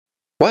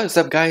What's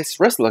up guys,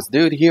 Restless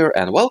Dude here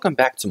and welcome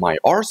back to my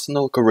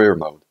Arsenal career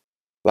mode.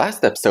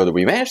 Last episode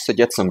we managed to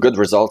get some good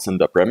results in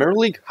the Premier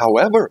League,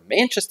 however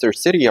Manchester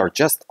City are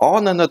just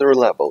on another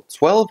level,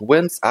 12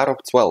 wins out of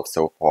 12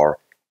 so far,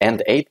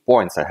 and 8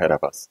 points ahead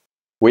of us.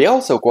 We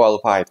also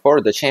qualified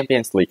for the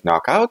Champions League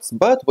knockouts,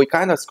 but we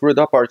kinda screwed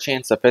up our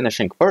chance of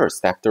finishing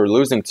first after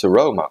losing to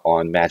Roma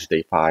on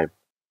matchday 5.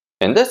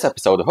 In this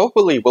episode,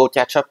 hopefully we'll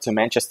catch up to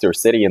Manchester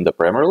City in the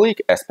Premier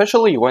League,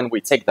 especially when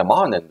we take them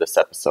on in this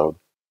episode.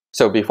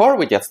 So before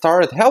we get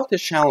started, help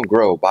this channel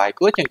grow by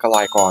clicking a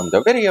like on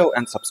the video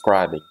and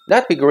subscribing.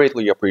 That'd be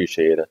greatly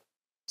appreciated.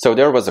 So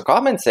there was a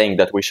comment saying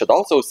that we should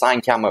also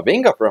sign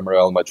Camavinga from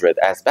Real Madrid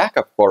as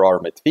backup for our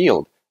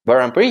midfield, but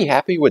I'm pretty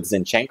happy with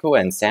Zinchenko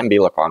and Sambi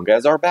Lokonga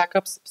as our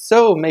backups,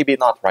 so maybe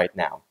not right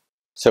now.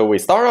 So we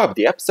start off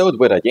the episode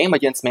with a game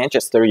against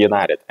Manchester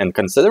United, and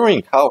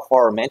considering how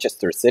far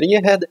Manchester City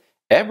ahead,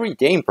 every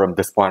game from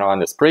this point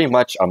on is pretty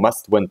much a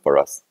must-win for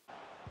us.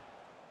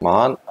 Come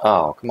on.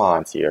 Oh, come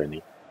on,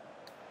 Tierney.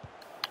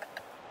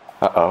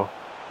 Uh-oh.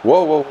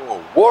 Whoa,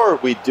 what are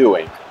we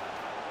doing?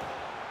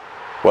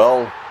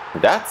 Well,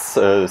 that's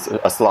a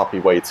sloppy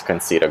way to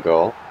concede a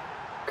goal.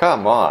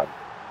 Come on.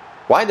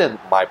 Why did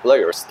my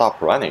player stop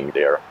running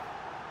there?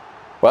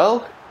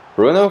 Well,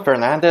 Bruno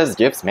Fernandes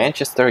gives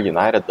Manchester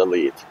United the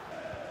lead.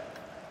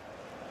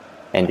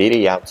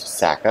 Ndidi out to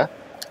Saka.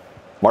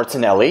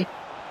 Martinelli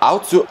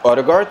out to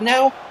Odegaard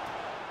now.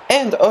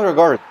 And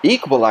Odegaard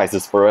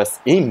equalizes for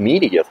us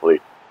immediately.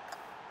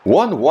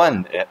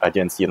 1-1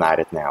 against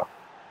United now.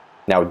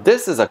 Now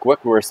this is a quick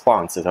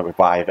response if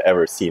I've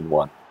ever seen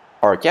one.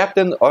 Our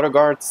captain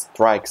Odegaard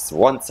strikes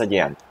once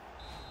again.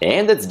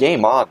 And it's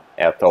game on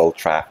at Old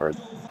Trafford.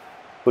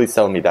 Please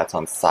tell me that's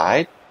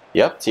onside.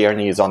 Yep,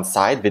 Tierney is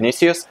onside.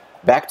 Vinicius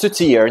back to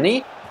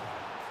Tierney.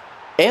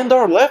 And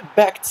our left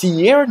back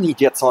Tierney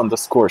gets on the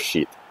score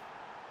sheet.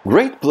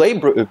 Great play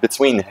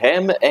between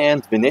him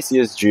and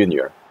Vinicius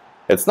Jr.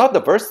 It's not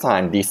the first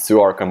time these two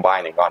are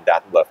combining on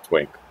that left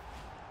wing.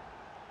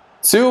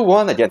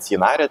 2-1 against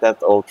United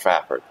at Old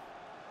Trafford.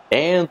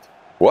 And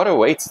what a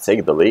way to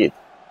take the lead.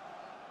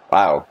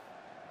 Wow,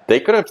 they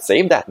could have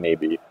saved that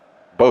maybe.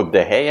 Both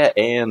De Gea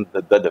and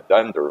the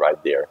defender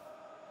right there.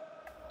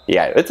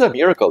 Yeah, it's a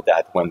miracle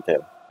that went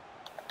in.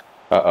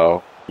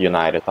 Uh-oh,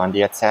 United on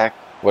the attack.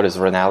 What is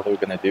Ronaldo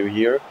gonna do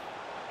here?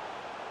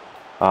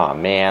 Oh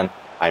man,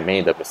 I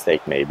made a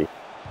mistake maybe.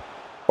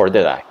 Or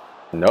did I?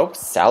 Nope,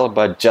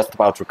 Saliba just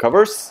about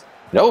recovers.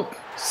 Nope,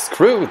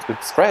 screwed,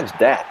 scratch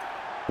that.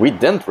 We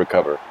didn't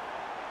recover.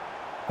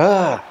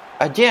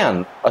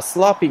 Again, a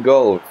sloppy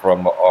goal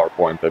from our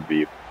point of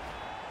view.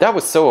 That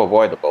was so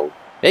avoidable.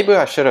 Maybe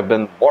I should have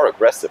been more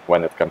aggressive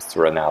when it comes to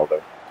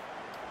Ronaldo.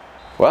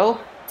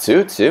 Well,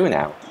 2-2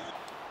 now.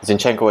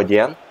 Zinchenko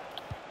again.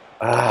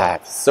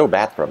 It's so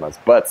bad from us,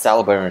 but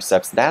Saliba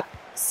intercepts that.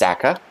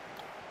 Saka.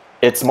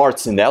 It's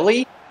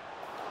Martinelli.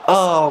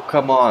 Oh,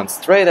 come on,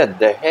 straight at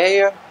De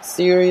Gea?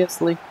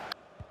 Seriously?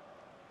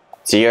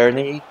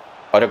 Tierney.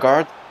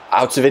 Odegaard.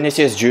 Out to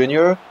Vinicius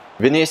Jr.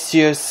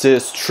 Vinicius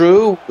is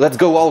through. Let's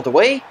go all the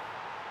way.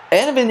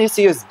 And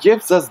Vinicius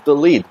gives us the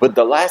lead with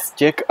the last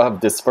kick of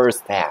this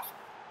first half.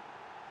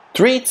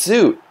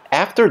 3-2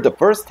 after the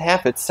first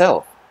half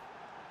itself.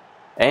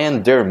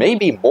 And there may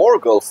be more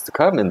goals to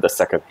come in the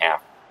second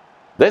half.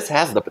 This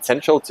has the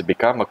potential to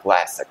become a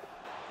classic.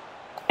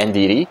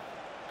 Ndidi.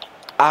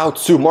 Out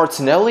to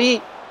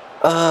Martinelli.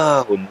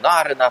 Oh,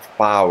 not enough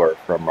power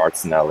from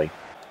Martinelli.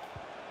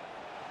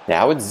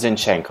 Now it's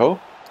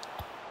Zinchenko.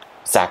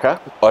 Saka.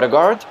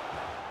 Odegaard.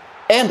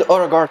 And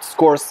Odegaard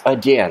scores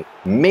again,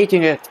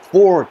 making it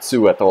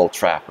 4-2 at Old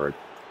Trafford.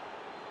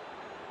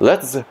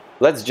 Let's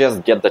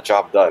just get the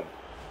job done.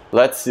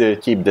 Let's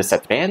keep this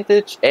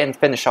advantage and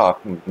finish off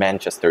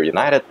Manchester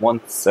United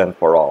once and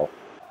for all.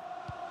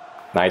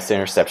 Nice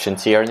interception,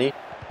 Tierney.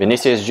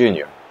 Vinicius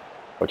Jr.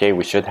 Okay,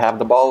 we should have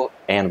the ball,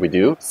 and we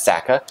do.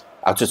 Saka,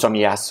 out to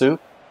Tomiyasu.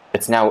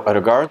 It's now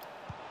Odegaard.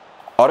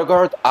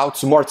 Odegaard out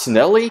to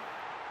Martinelli,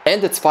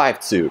 and it's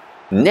 5-2.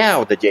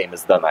 Now the game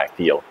is done, I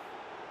feel.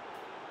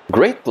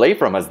 Great play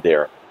from us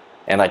there.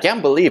 And I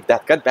can't believe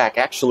that cutback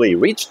actually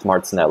reached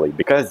Martinelli,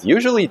 because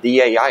usually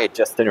the AI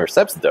just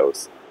intercepts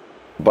those.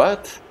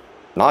 But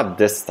not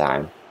this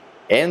time.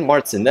 And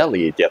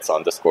Martinelli gets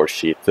on the score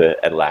sheet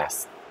at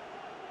last.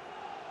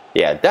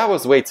 Yeah, that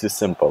was way too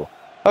simple.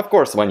 Of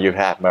course, when you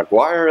have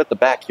Maguire at the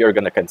back, you're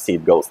gonna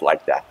concede goals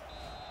like that.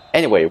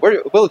 Anyway,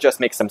 we'll just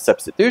make some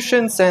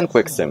substitutions and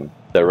quick sim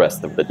the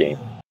rest of the game.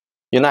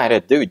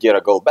 United do get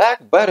a goal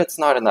back, but it's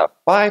not enough.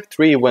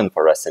 5-3 win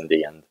for us in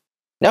the end.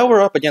 Now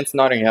we're up against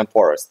Nottingham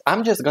Forest.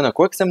 I'm just gonna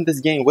quick sim this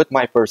game with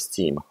my first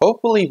team.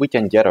 Hopefully we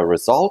can get a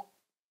result.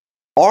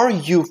 Are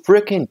you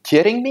freaking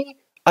kidding me?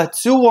 A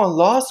 2-1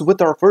 loss with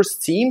our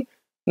first team?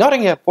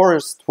 Nottingham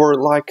Forest were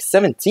like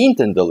 17th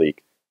in the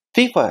league.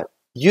 FIFA,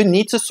 you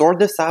need to sort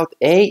this out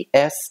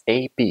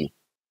ASAP.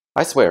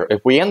 I swear,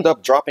 if we end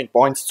up dropping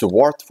points to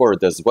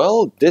Watford as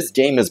well, this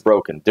game is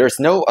broken. There's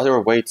no other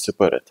way to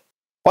put it.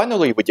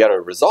 Finally we get a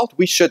result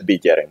we should be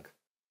getting.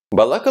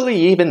 But luckily,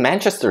 even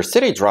Manchester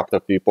City dropped a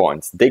few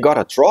points. They got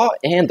a draw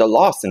and a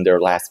loss in their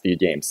last few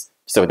games.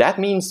 So that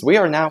means we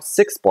are now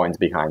 6 points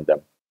behind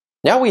them.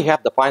 Now we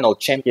have the final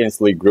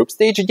Champions League group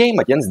stage game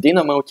against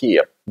Dynamo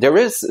Kiev. There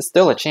is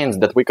still a chance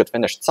that we could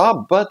finish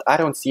top, but I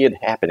don't see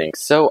it happening,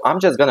 so I'm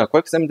just gonna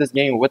quick sim this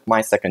game with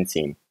my second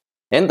team.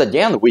 And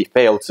again, we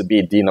failed to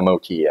beat Dynamo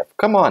Kiev.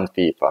 Come on,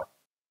 FIFA.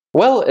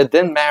 Well, it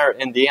didn't matter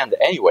in the end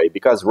anyway,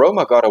 because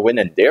Roma got a win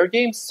in their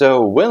game, so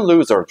win,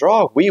 lose or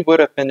draw, we would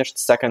have finished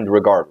second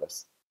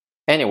regardless.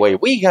 Anyway,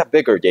 we have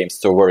bigger games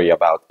to worry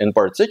about, in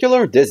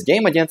particular this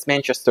game against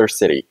Manchester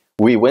City.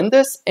 We win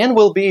this, and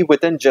we'll be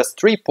within just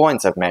 3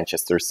 points of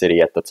Manchester City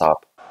at the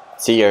top.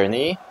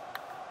 Tierney.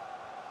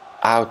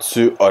 Out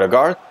to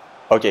Odegaard.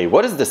 Okay,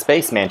 what is the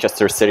space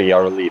Manchester City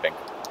are leaving?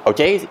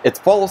 Okay, it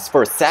falls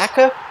for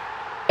Saka,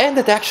 and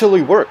it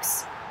actually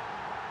works.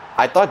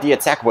 I thought the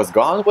attack was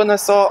gone when I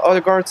saw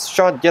Odegaard's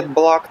shot get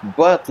blocked,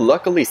 but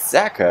luckily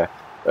Saka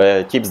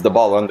keeps the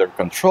ball under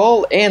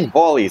control and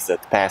volleys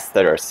it past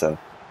Ederson.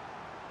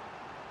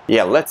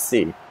 Yeah, let's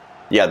see.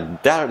 Yeah,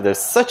 that is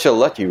such a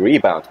lucky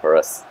rebound for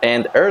us.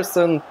 And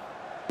Ederson,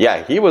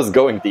 yeah, he was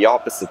going the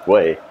opposite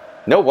way.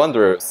 No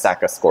wonder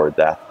Saka scored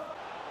that.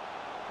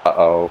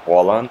 Uh-oh,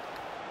 Holland.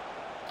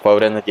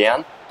 Foden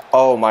again.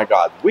 Oh my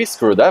god, we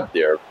screwed up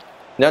there.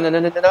 No.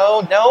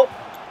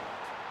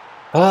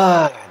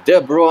 De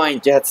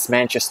Bruyne gets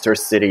Manchester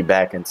City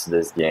back into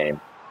this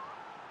game.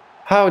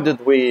 How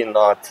did we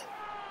not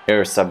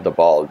intercept the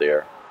ball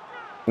there?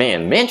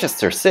 Man,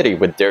 Manchester City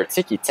with their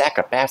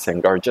tiki-taka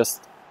passing are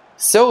just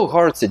so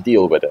hard to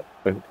deal with it.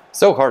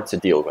 So hard to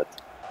deal with.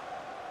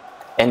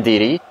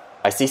 Ndidi,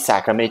 I see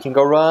Saka making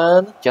a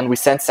run. Can we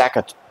send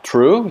Saka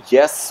through?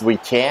 Yes, we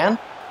can.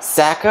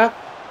 Saka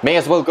may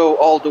as well go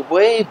all the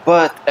way,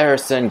 but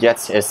Ederson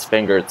gets his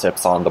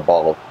fingertips on the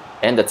ball.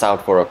 And it's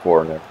out for a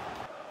corner.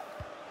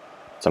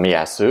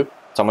 Tomiyasu,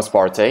 Thomas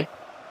Partey,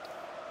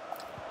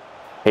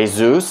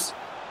 Jesus,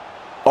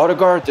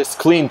 Odegaard is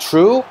clean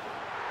through,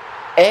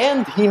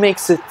 and he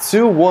makes it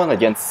 2-1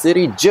 against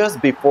City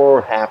just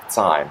before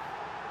halftime.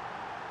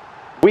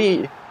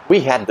 We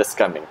had this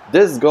coming.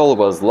 This goal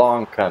was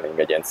long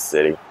coming against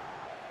City.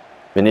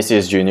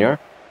 Vinicius Jr.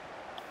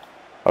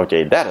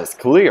 Okay, that is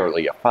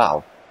clearly a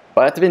foul.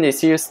 But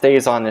Vinicius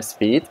stays on his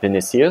feet.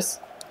 Vinicius.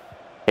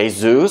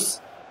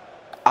 Jesus.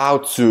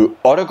 Out to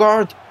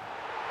Odegaard.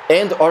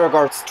 And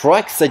Odegaard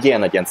strikes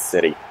again against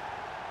City.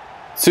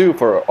 2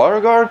 for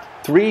Odegaard,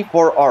 3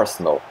 for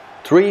Arsenal.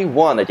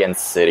 3-1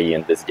 against City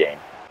in this game.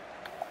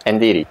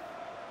 Ndidi.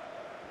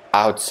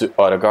 Out to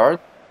Odegaard.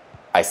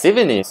 I see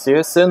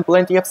Vinicius in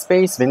plenty of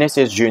space.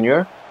 Vinicius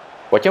Jr.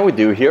 What can we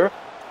do here?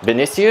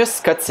 Vinicius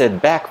cuts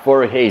it back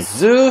for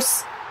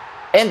Jesus.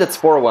 And it's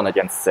 4-1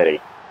 against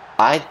City.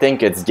 I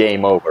think it's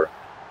game over.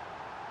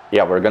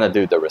 Yeah, we're gonna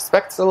do the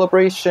respect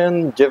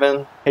celebration,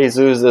 given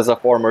Jesus is a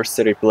former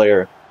City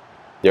player.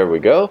 There we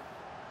go.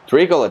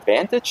 3-goal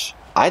advantage.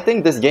 I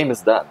think this game is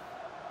done.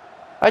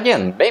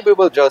 Again, maybe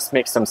we'll just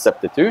make some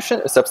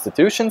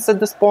substitutions at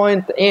this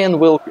point and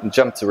we'll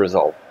jump to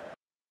result.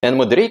 And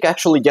Mudryk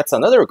actually gets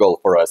another goal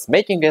for us,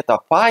 making it a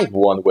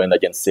 5-1 win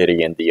against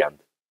City in the end.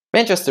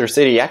 Manchester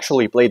City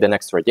actually played an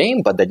extra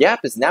game, but the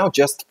gap is now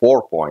just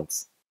 4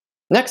 points.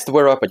 Next,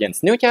 we're up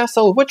against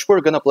Newcastle, which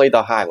we're gonna play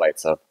the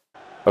highlights of.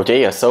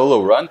 Okay, a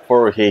solo run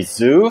for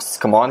Jesus.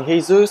 Come on,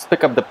 Jesus,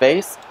 pick up the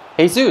pace.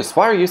 Jesus,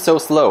 why are you so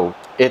slow?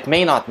 It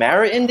may not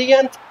matter in the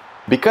end,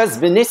 because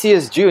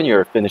Vinicius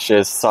Jr.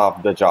 finishes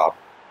off the job.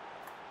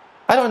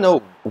 I don't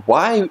know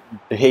why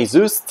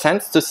Jesus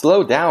tends to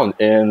slow down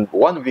in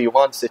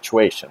 1v1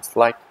 situations.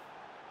 Like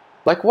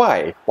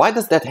why? Why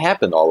does that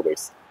happen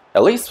always?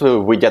 At least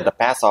we get the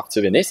pass off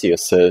to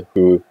Vinicius,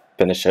 who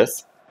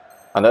finishes.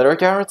 Another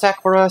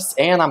counter-attack for us,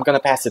 and I'm gonna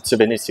pass it to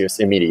Vinicius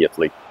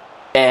immediately.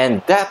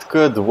 And that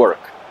could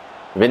work.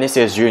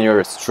 Vinicius Jr.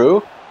 is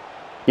true.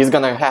 He's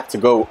gonna have to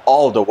go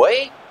all the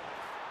way,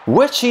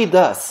 which he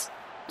does.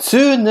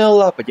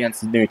 2-0 up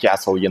against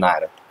Newcastle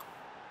United.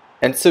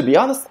 And to be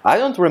honest, I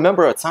don't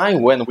remember a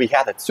time when we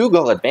had a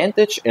 2-goal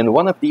advantage in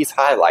one of these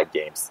highlight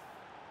games.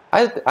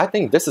 I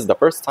think this is the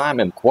first time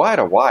in quite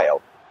a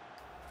while.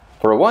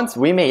 For once,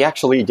 we may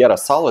actually get a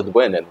solid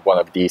win in one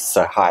of these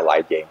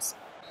highlight games.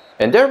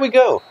 And there we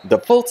go, the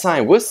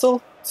full-time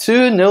whistle,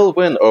 2-0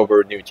 win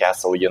over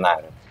Newcastle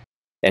United.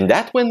 And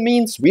that win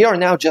means we are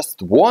now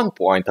just 1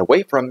 point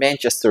away from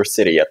Manchester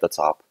City at the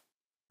top.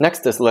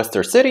 Next is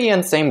Leicester City,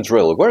 and same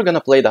drill, we're gonna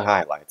play the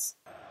highlights.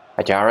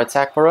 A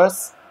counter-attack for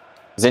us.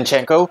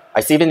 Zinchenko, I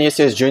see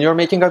Vinicius Jr.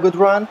 making a good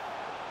run.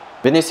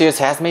 Vinicius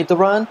has made the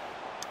run.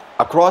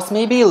 Across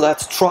maybe,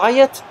 let's try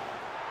it.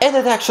 And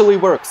it actually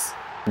works.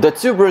 The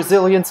two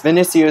Brazilians,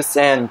 Vinicius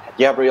and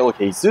Gabriel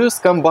Jesus,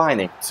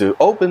 combining to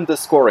open the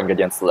scoring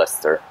against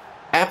Leicester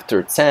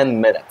after 10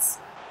 minutes.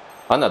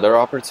 Another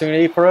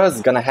opportunity for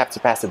us, gonna have to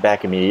pass it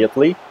back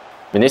immediately.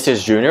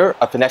 Vinicius Jr.,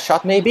 a finesse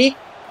shot maybe?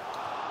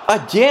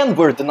 Again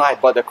we're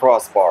denied by the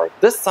crossbar,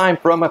 this time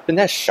from a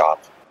finesse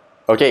shot.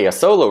 Okay, a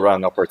solo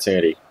run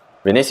opportunity.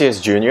 Vinicius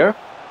Jr.,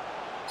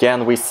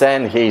 can we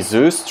send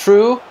Jesus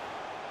through?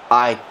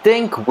 I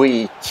think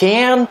we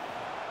can.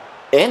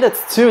 And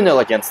it's 2-0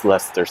 against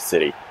Leicester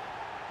City.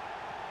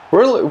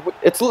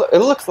 It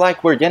looks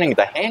like we're getting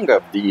the hang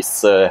of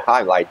these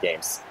highlight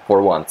games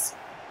for once.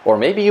 Or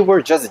maybe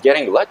we're just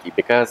getting lucky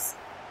because,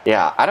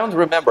 yeah, I don't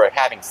remember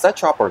having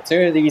such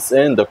opportunities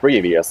in the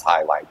previous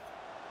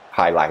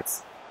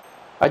highlights.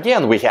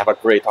 Again, we have a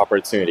great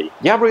opportunity.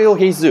 Gabriel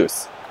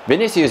Jesus,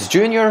 Vinicius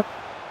Jr.,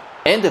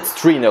 and it's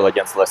 3-0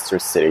 against Leicester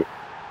City.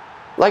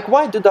 Like,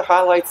 why did the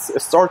highlights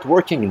start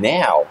working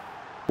now,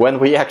 when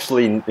we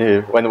actually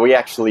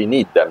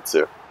need them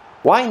to?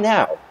 Why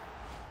now?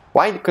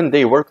 Why couldn't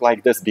they work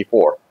like this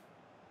before?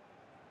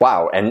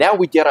 Wow, and now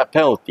we get a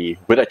penalty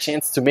with a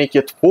chance to make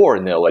it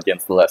 4-0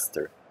 against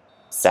Leicester.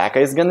 Saka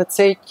is gonna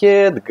take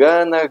it,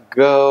 gonna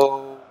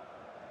go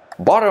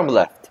bottom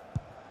left.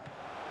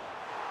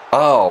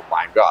 Oh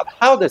my god,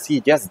 how does he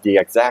guess the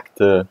exact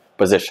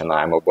position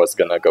I was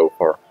gonna go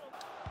for?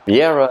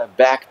 Vieira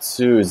back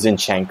to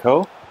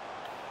Zinchenko.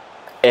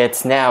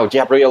 It's now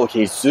Gabriel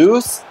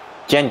Jesus.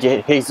 Can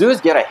Jesus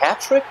get a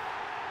hat-trick?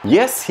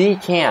 Yes, he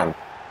can.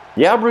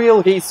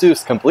 Gabriel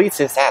Jesus completes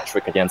his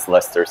hat-trick against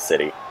Leicester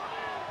City.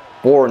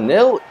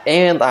 4-0,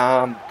 and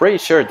I'm pretty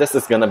sure this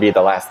is gonna be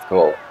the last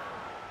goal.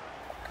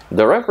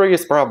 The referee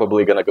is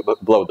probably gonna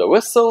blow the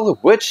whistle,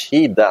 which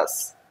he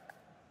does.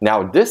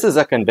 Now this is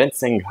a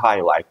convincing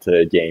highlight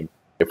game,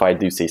 if I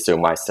do say so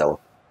myself.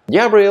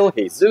 Gabriel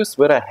Jesus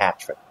with a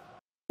hat-trick.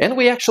 And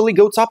we actually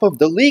go top of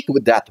the league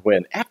with that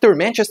win, after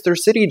Manchester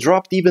City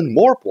dropped even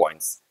more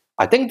points.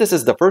 I think this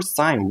is the first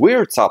time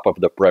we're top of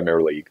the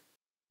Premier League.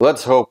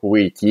 Let's hope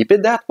we keep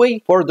it that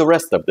way for the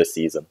rest of the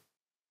season.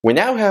 We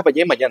now have a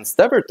game against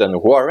Everton,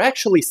 who are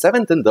actually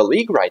 7th in the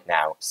league right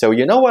now. So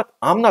you know what?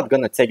 I'm not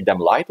gonna take them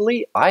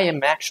lightly. I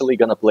am actually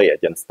gonna play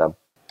against them.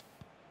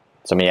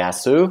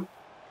 Tomiyasu.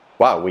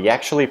 Wow, we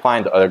actually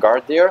find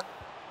Odegaard there.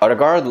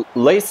 Odegaard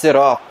lays it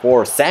off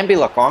for Sambi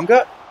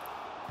Lokonga.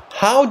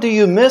 How do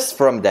you miss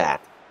from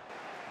that?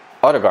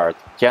 Odegaard,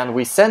 can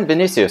we send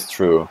Vinicius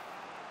through?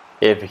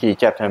 If he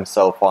kept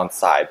himself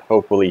onside.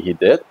 Hopefully he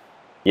did.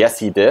 Yes,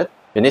 he did.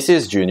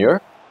 Vinicius Jr.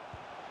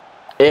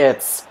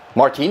 It's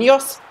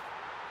Marquinhos?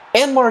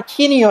 And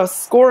Marquinhos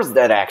scores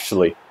that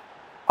actually.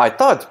 I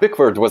thought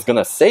Pickford was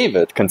gonna save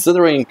it,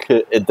 considering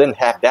it didn't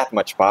have that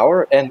much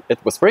power, and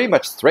it was pretty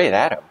much straight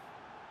at him.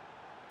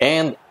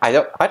 And I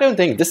don't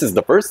think this is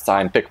the first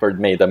time Pickford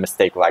made a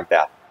mistake like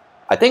that.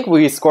 I think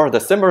we scored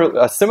a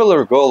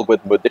similar goal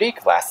with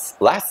Mudryk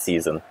last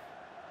season.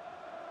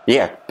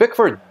 Yeah,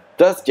 Pickford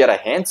does get a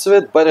hand to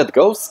it, but it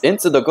goes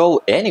into the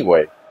goal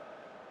anyway.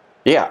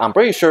 Yeah, I'm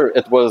pretty sure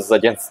it was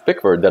against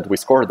Pickford that we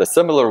scored a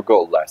similar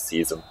goal last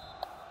season.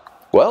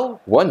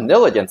 Well,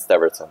 1-0 against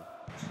Everton.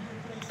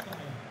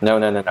 No.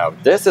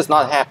 This is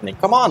not happening.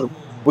 Come on,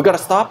 we gotta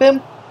stop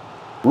him.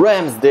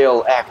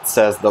 Ramsdale acts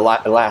as the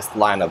last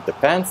line of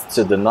defense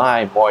to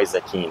deny Moise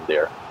Kean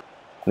there.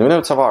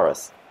 Nuno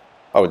Tavares.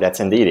 Oh, that's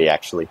Ndidi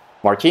actually.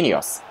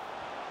 Marquinhos.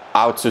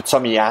 Out to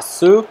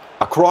Tomiyasu.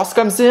 A cross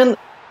comes in.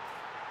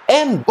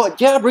 But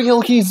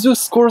Gabriel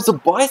Jesus scores a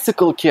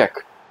bicycle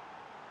kick.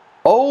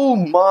 Oh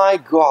my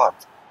god.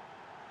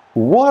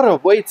 What a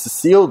way to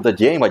seal the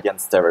game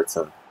against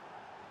Everton.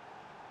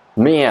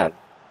 Man,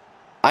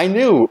 I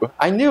knew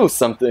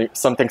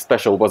something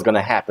special was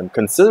gonna happen,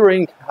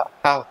 considering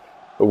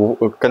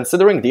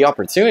the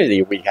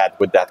opportunity we had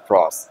with that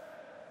cross.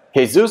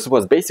 Jesus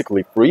was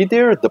basically free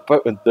there.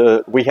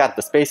 We had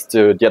the space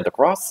to get the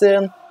cross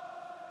in,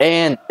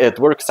 and it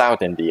works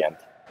out in the end.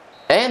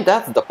 And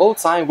that's the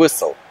full-time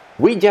whistle.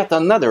 We get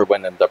another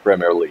win in the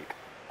Premier League.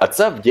 A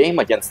tough game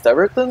against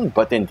Everton,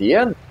 but in the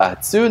end, a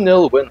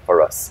 2-0 win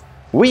for us.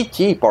 We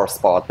keep our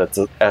spot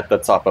at the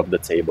top of the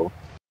table.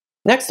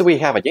 Next, we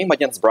have a game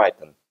against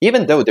Brighton.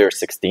 Even though they're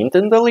 16th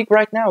in the league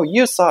right now,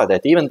 you saw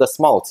that even the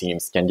small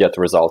teams can get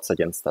results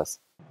against us.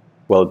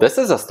 Well, this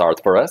is a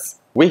start for us.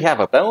 We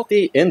have a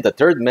penalty in the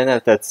 3rd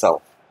minute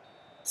itself.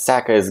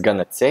 Saka is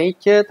gonna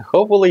take it.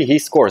 Hopefully he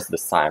scores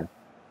this time.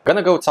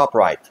 Gonna go top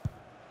right.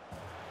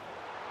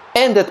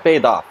 And it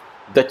paid off.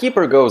 The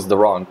keeper goes the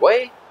wrong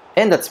way,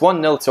 and it's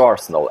 1-0 to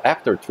Arsenal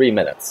after 3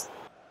 minutes.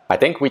 I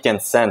think we can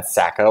send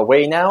Saka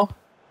away now.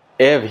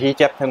 If he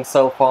kept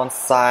himself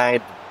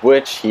onside,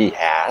 which he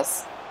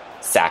has.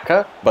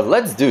 Saka, but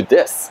let's do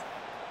this.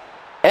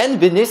 And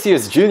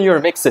Vinicius Jr.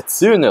 makes it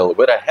 2-0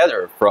 with a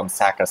header from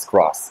Saka's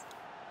cross.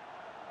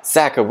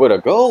 Saka with a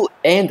goal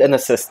and an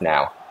assist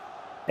now.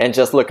 And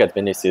just look at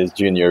Vinicius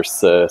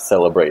Jr.'s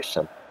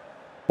celebration.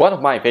 One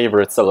of my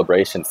favorite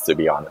celebrations, to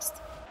be honest.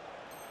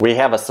 We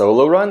have a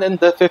solo run in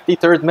the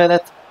 53rd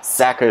minute.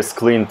 Saka is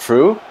clean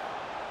through.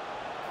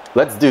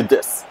 Let's do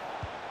this.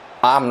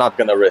 I'm not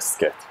gonna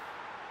risk it.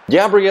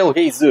 Gabriel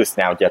Jesus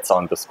now gets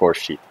on the score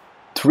sheet.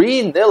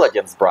 3-0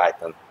 against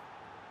Brighton.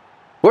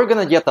 We're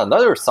gonna get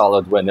another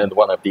solid win in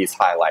one of these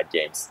highlight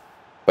games.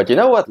 But you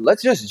know what?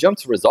 Let's just jump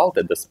to result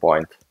at this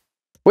point.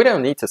 We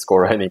don't need to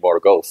score any more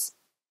goals.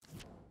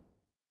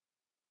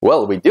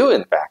 Well, we do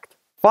in fact.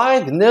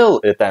 5-0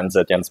 it ends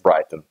against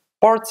Brighton.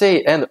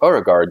 Partey and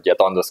Odegaard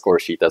get on the score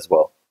sheet as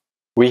well.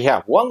 We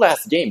have one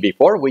last game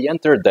before we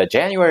enter the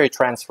January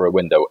transfer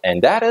window,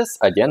 and that is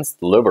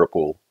against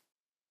Liverpool.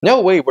 No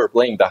way we're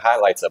playing the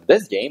highlights of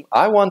this game.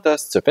 I want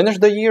us to finish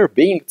the year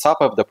being top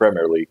of the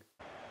Premier League.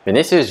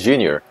 Vinicius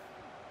Jr.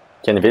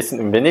 Can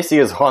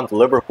Vinicius haunt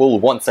Liverpool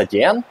once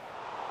again?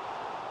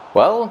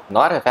 Well,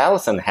 not if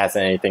Alisson has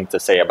anything to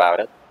say about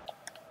it.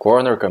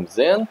 Corner comes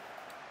in.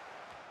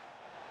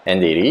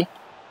 Ndidi.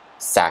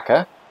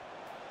 Saka.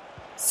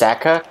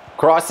 Saka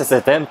crosses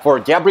it in for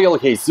Gabriel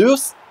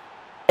Jesus.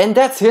 And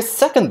that's his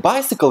second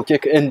bicycle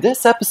kick in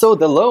this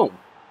episode alone.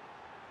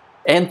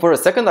 And for a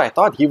second I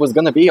thought he was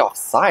gonna be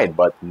offside,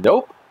 but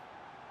nope.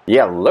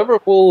 Yeah,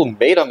 Liverpool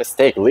made a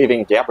mistake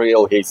leaving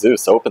Gabriel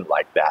Jesus open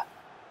like that.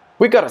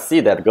 We gotta see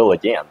that goal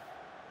again.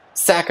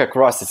 Saka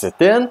crosses it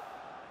in,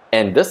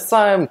 and this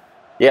time,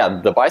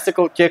 yeah, the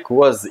bicycle kick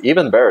was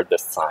even better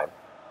this time.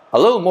 A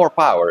little more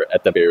power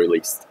at the very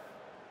least.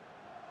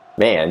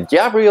 Man,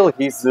 Gabriel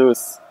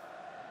Jesus,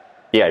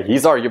 yeah,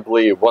 he's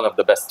arguably one of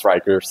the best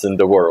strikers in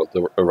the world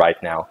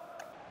right now.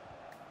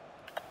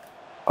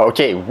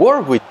 Okay, what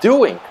are we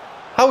doing?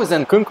 How is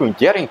Nkunku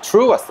getting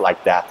through us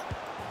like that?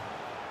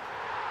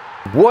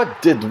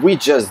 What did we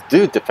just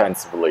do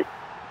defensively?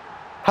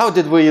 How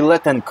did we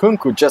let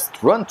Nkunku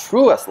just run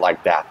through us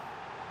like that?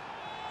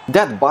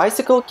 That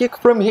bicycle kick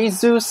from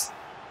Jesus,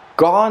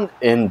 gone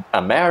in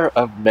a matter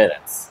of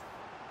minutes.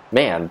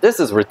 Man, this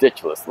is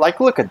ridiculous. Like,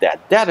 look at that.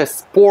 That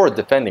is poor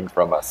defending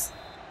from us.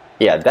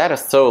 Yeah, that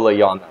is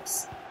totally on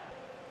us.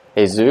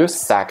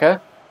 Jesus,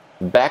 Saka,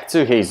 back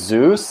to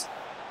Jesus.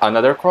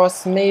 Another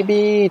cross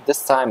maybe?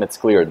 This time it's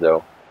clear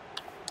though.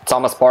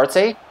 Thomas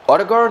Partey.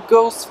 Odegaard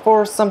goes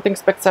for something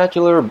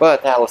spectacular,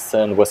 but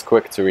Alisson was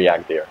quick to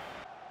react there.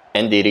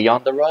 Ndidi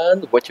on the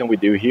run. What can we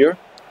do here?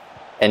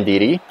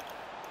 Ndidi.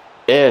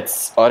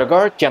 It's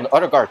Odegaard. Can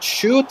Odegaard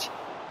shoot?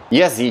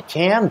 Yes, he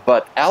can,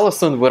 but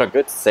Alisson with a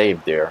good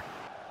save there.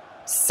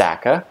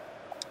 Saka.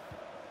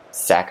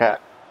 Saka.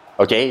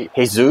 Okay,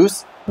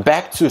 Jesus.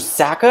 Back to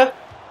Saka.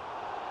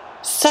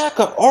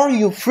 Saka, are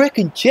you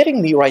freaking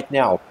kidding me right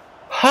now?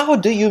 How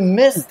do you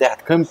miss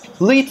that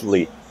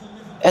completely?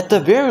 At the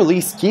very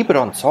least, keep it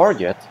on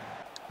target.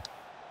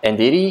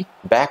 Ndidi,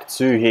 back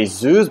to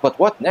Jesus, but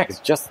what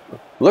next? Just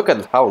look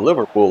at how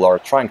Liverpool are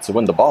trying to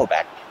win the ball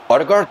back.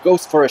 Odegaard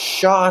goes for a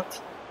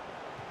shot,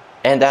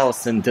 and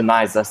Alisson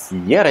denies us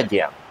yet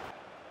again.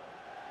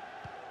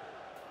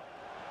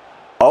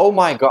 Oh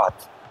my god,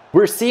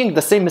 we're seeing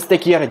the same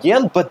mistake yet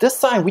again, but this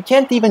time we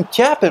can't even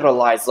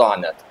capitalize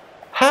on it.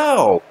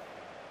 How?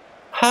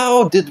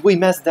 How did we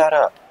mess that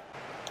up?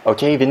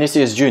 Okay,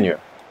 Vinicius Jr.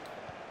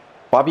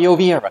 Fabio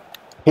Vieira.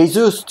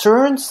 Jesus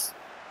turns,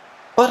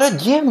 but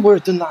again we're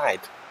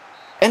denied.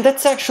 And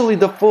that's actually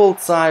the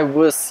full-time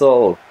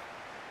whistle.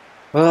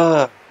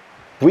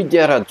 We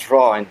get a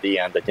draw in the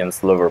end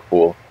against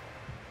Liverpool.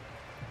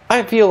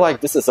 I feel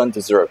like this is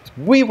undeserved.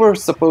 We were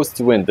supposed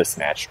to win this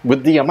match.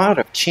 With the amount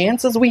of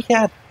chances we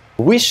had,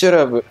 we should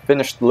have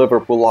finished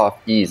Liverpool off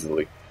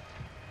easily.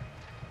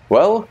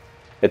 Well,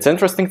 it's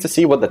interesting to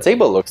see what the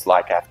table looks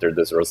like after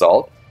this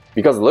result,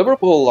 because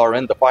Liverpool are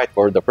in the fight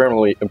for the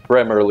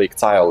Premier League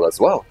title as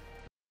well.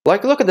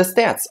 Like, look at the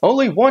stats.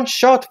 Only one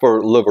shot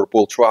for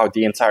Liverpool throughout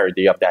the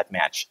entirety of that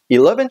match.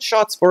 11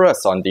 shots for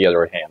us on the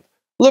other hand.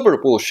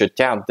 Liverpool should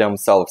count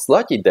themselves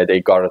lucky that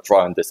they got a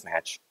draw in this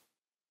match.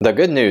 The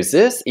good news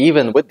is,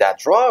 even with that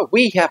draw,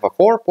 we have a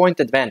 4-point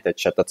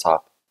advantage at the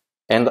top.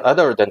 And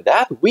other than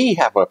that, we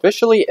have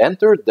officially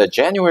entered the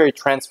January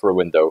transfer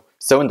window.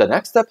 So in the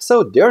next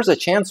episode, there's a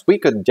chance we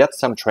could get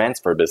some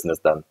transfer business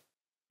done.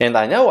 And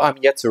I know I'm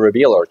yet to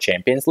reveal our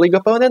Champions League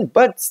opponent,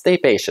 but stay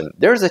patient.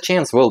 There's a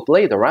chance we'll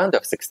play the round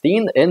of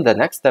 16 in the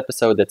next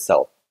episode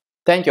itself.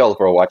 Thank you all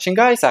for watching,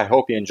 guys. I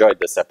hope you enjoyed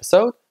this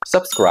episode.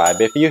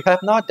 Subscribe if you have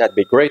not, that'd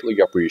be greatly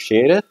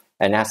appreciated.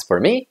 And as for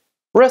me,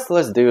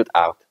 Restless Dude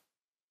out.